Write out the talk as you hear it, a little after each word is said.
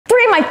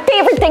my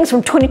favorite things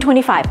from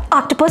 2025,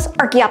 octopus,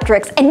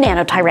 Archaeopteryx, and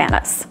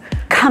Nanotyrannus.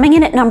 Coming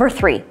in at number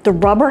 3, the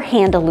rubber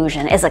hand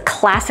illusion is a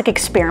classic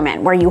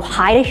experiment where you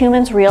hide a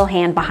human's real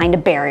hand behind a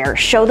barrier,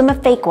 show them a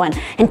fake one,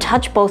 and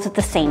touch both at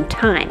the same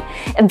time.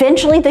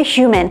 Eventually, the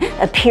human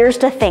appears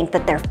to think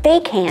that their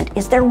fake hand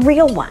is their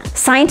real one.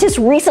 Scientists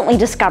recently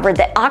discovered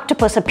that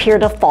octopus appear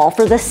to fall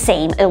for the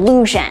same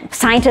illusion.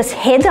 Scientists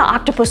hid the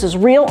octopus's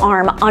real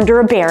arm under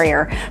a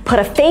barrier, put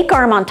a fake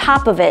arm on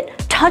top of it,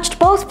 touched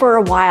both for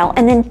a while,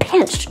 and then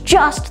pinched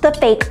just the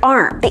fake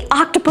arm. The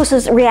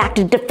octopuses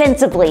reacted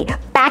defensively,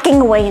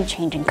 backing away and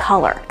changing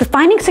color. The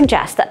findings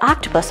suggest that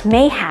octopus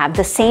may have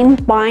the same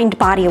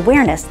mind-body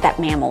awareness that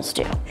mammals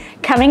do.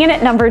 Coming in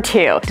at number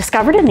 2,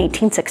 discovered in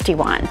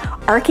 1861,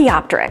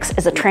 Archaeopteryx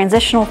is a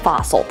transitional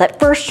fossil that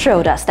first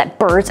showed us that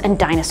birds and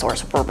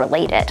dinosaurs were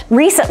related.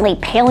 Recently,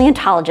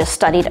 paleontologists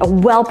studied a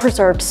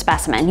well-preserved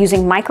specimen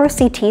using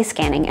micro-CT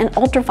scanning and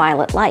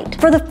ultraviolet light.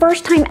 For the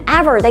first time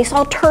ever, they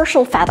saw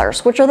tertial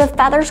feathers, which are the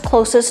feathers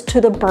closest to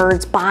the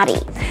bird's body.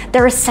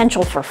 They're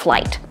essential for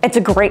flight. It's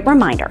a great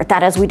reminder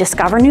that as we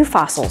discover new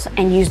fossils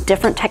and use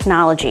different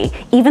technology,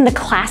 even the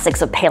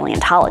classics of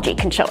paleontology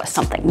can show us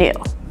something new.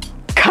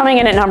 Coming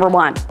in at number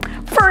 1.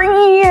 For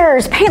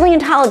years,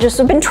 paleontologists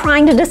have been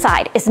trying to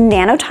decide, is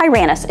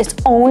Nanotyrannus its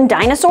own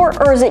dinosaur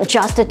or is it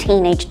just a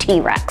teenage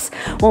T-Rex?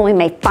 Well, we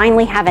may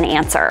finally have an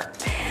answer.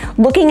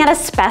 Looking at a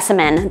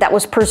specimen that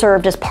was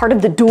preserved as part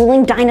of the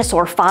dueling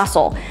dinosaur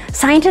fossil,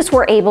 scientists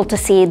were able to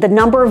see the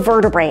number of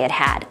vertebrae it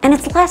had, and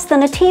it's less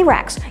than a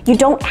T-Rex. You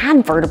don't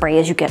add vertebrae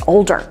as you get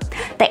older.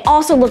 They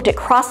also looked at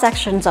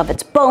cross-sections of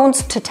its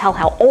bones to tell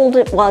how old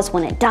it was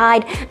when it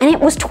died, and it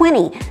was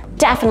 20.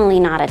 Definitely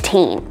not a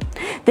teen.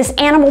 This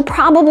animal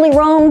probably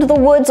roamed the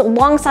woods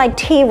alongside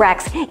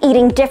T-Rex,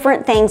 eating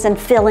different things and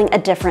filling a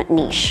different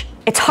niche.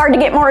 It's hard to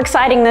get more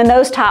exciting than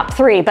those top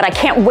 3, but I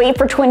can't wait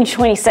for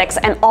 2026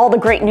 and all the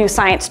great new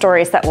science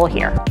stories that we'll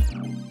hear.